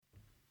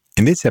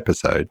In this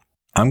episode,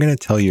 I'm going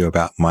to tell you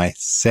about my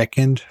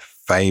second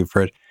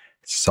favorite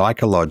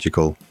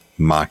psychological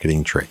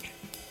marketing trick.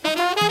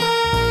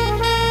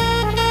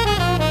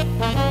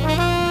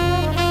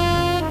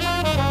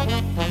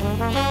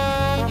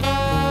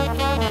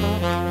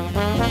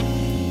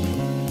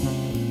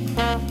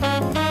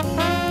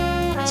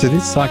 So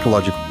this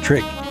psychological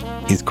trick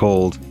is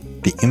called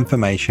the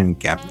information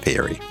gap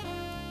theory.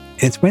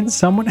 It's when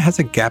someone has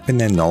a gap in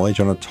their knowledge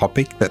on a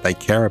topic that they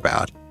care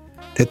about,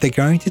 that they're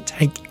going to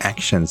take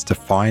actions to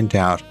find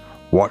out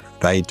what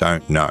they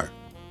don't know.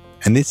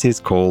 And this is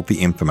called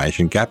the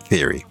information gap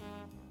theory.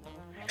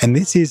 And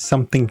this is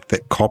something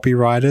that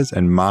copywriters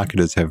and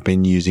marketers have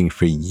been using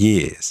for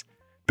years,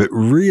 but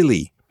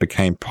really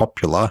became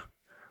popular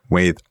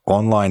with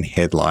online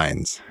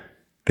headlines,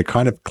 the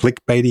kind of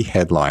clickbaity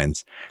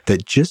headlines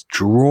that just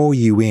draw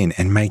you in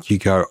and make you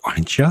go, I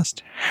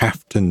just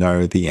have to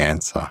know the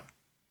answer.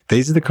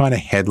 These are the kind of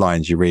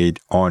headlines you read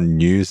on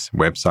news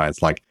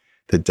websites like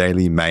the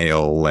Daily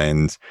Mail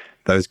and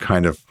those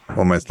kind of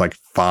almost like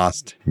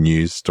fast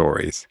news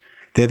stories.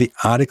 They're the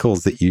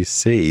articles that you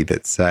see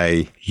that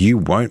say, you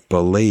won't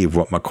believe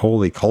what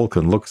Macaulay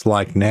Culkin looks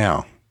like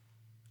now.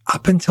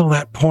 Up until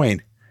that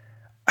point,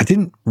 I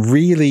didn't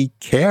really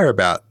care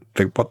about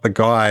what the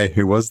guy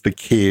who was the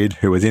kid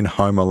who was in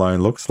Home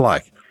Alone looks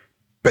like.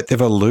 But they've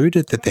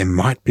alluded that there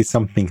might be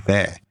something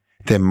there.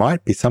 There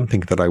might be something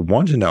that I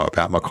want to know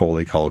about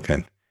Macaulay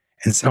Culkin.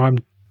 And so I'm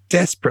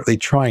desperately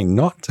trying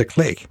not to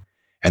click.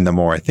 And the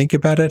more I think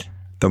about it,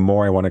 the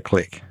more I want to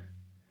click.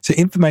 So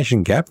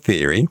information gap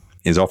theory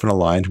is often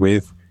aligned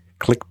with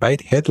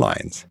clickbait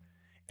headlines.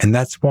 And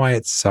that's why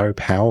it's so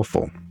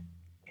powerful.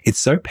 It's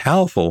so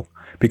powerful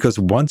because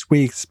once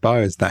we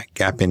expose that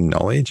gap in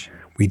knowledge,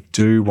 we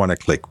do want to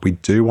click. We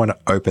do want to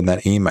open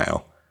that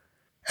email.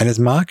 And as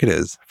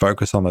marketers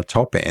focus on the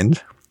top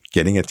end,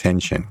 getting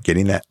attention,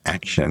 getting that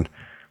action,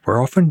 we're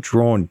often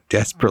drawn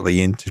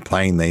desperately into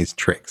playing these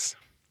tricks.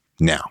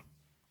 Now,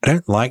 I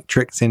don't like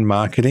tricks in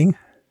marketing,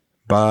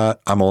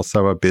 but I'm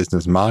also a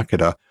business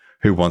marketer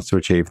who wants to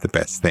achieve the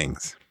best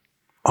things.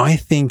 I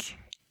think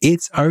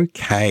it's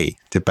okay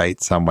to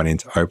bait someone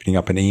into opening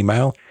up an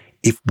email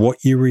if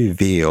what you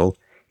reveal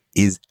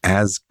is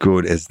as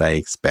good as they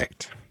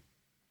expect.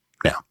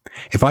 Now,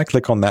 if I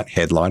click on that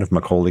headline of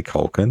Macaulay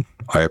Culkin,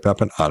 I open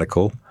up an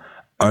article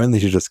only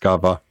to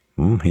discover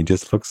he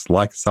just looks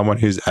like someone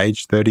who's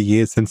aged 30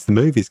 years since the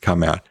movie's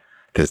come out.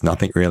 There's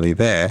nothing really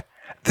there.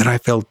 Then I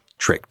felt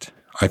tricked.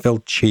 I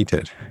felt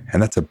cheated,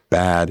 and that's a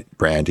bad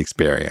brand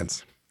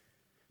experience.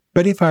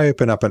 But if I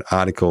open up an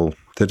article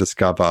to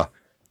discover,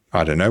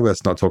 I don't know,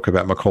 let's not talk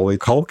about Macaulay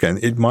Culkin,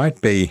 it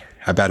might be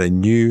about a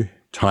new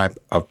type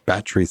of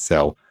battery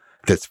cell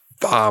that's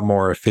far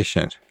more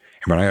efficient.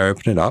 And when I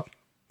open it up,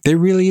 there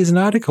really is an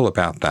article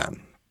about that.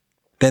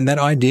 Then that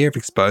idea of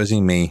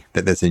exposing me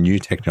that there's a new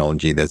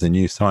technology, there's a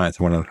new science,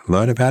 I want to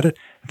learn about it,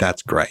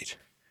 that's great.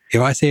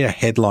 If I see a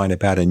headline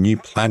about a new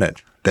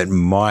planet that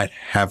might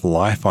have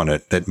life on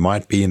it, that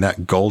might be in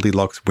that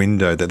Goldilocks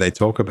window that they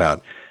talk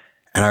about,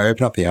 and I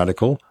open up the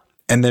article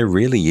and there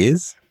really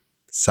is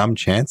some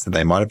chance that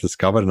they might have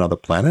discovered another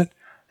planet,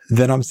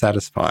 then I'm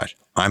satisfied.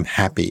 I'm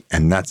happy,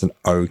 and that's an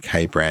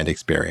okay brand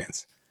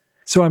experience.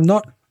 So I'm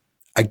not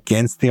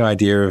against the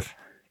idea of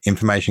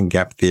information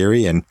gap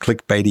theory and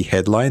clickbaity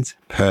headlines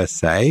per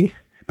se,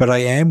 but I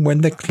am when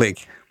the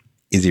click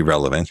is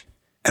irrelevant,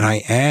 and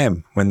I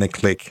am when the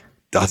click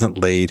doesn't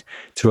lead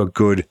to a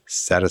good,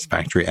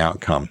 satisfactory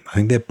outcome. I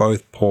think they're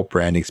both poor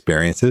brand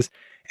experiences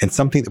and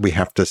something that we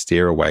have to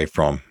steer away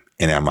from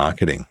in our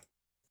marketing.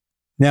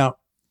 Now,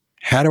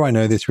 how do I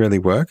know this really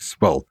works?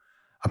 Well,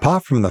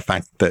 apart from the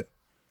fact that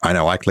I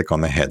know I click on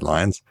the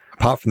headlines,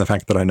 apart from the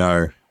fact that I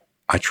know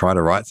I try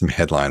to write some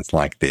headlines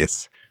like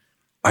this,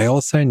 I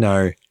also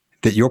know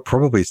that you're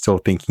probably still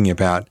thinking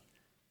about,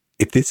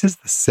 if this is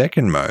the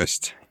second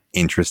most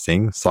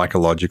interesting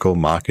psychological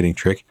marketing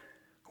trick,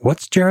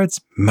 what's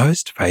Jared's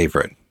most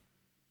favorite?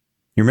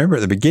 You remember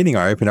at the beginning,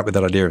 I opened up with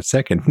that idea of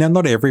second. Now,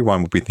 not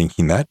everyone will be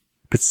thinking that,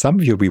 but some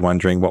of you will be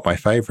wondering what my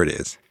favorite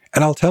is,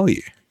 and I'll tell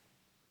you.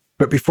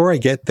 But before I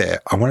get there,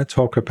 I want to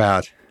talk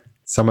about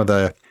some of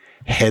the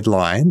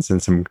headlines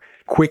and some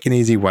quick and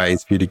easy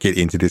ways for you to get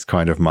into this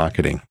kind of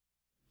marketing.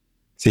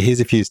 So here's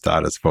a few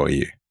starters for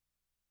you.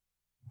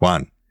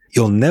 1,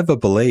 you'll never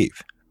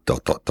believe ...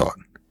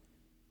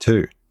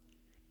 2,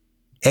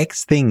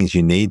 X things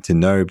you need to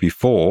know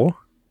before ...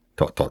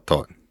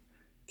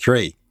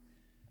 3,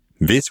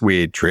 this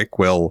weird trick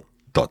will ...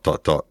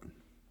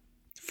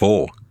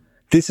 4,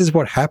 this is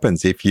what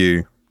happens if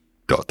you ...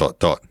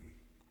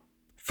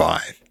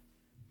 5,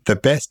 the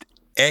best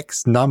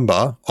X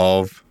number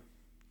of ...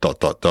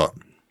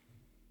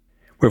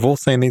 We've all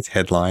seen these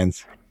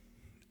headlines,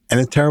 and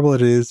as terrible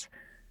it is,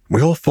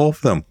 we all fall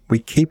for them. We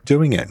keep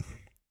doing it.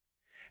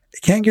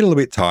 It can get a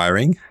little bit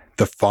tiring.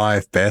 The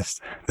 5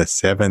 best, the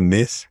 7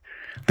 this.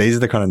 These are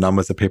the kind of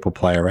numbers that people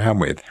play around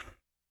with.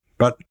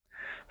 But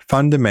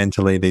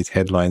fundamentally, these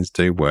headlines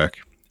do work,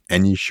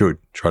 and you should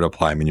try to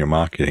apply them in your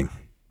marketing.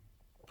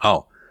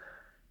 Oh,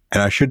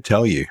 and I should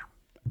tell you,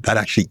 That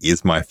actually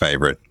is my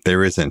favorite.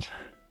 It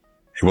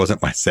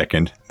wasn't my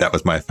second. That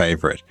was my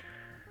favorite.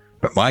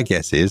 But my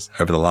guess is,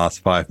 over the last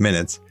 5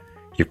 minutes,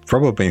 you've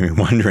probably been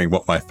wondering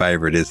what my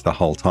favorite is the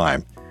whole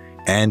time.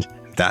 And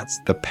that's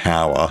the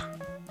power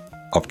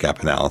of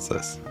gap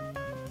analysis.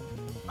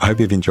 I hope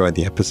you've enjoyed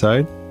the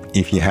episode.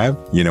 If you have,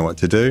 you know what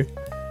to do.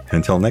 And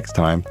until next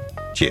time,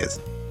 cheers.